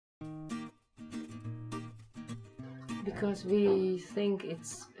Because we think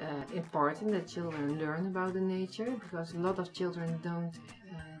it's important that children learn about the nature, because a lot of children don't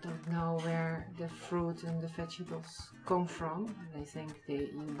know where the fruit and the vegetables come from. They think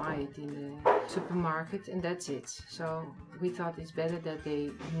you buy it in the supermarket and that's it. So we thought it's better that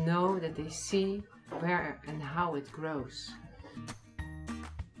they know, that they see where and how it grows.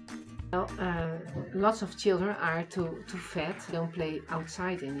 Well, lots of children are too fat, don't play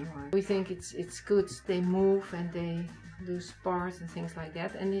outside anymore. We think it's good they move and they do sports and things like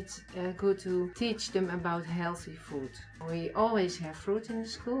that, and it's good to teach them about healthy food. We always have fruit in the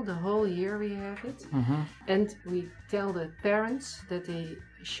school, the whole year we have it, and we tell the parents that they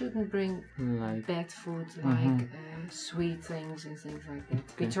shouldn't bring bad food like sweet things and things like that.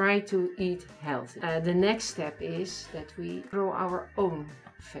 Okay. We try to eat healthy. The next step is that we grow our own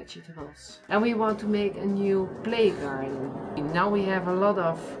vegetables, and we want to make a new play garden. Now we have a lot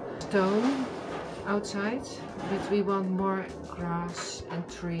of stone outside, but we want more grass and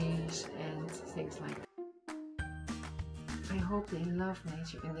trees and things like that. I hope they love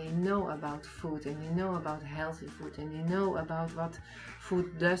nature and they know about food and they know about healthy food and they know about what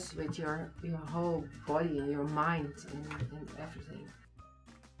food does with your whole body and your mind and everything.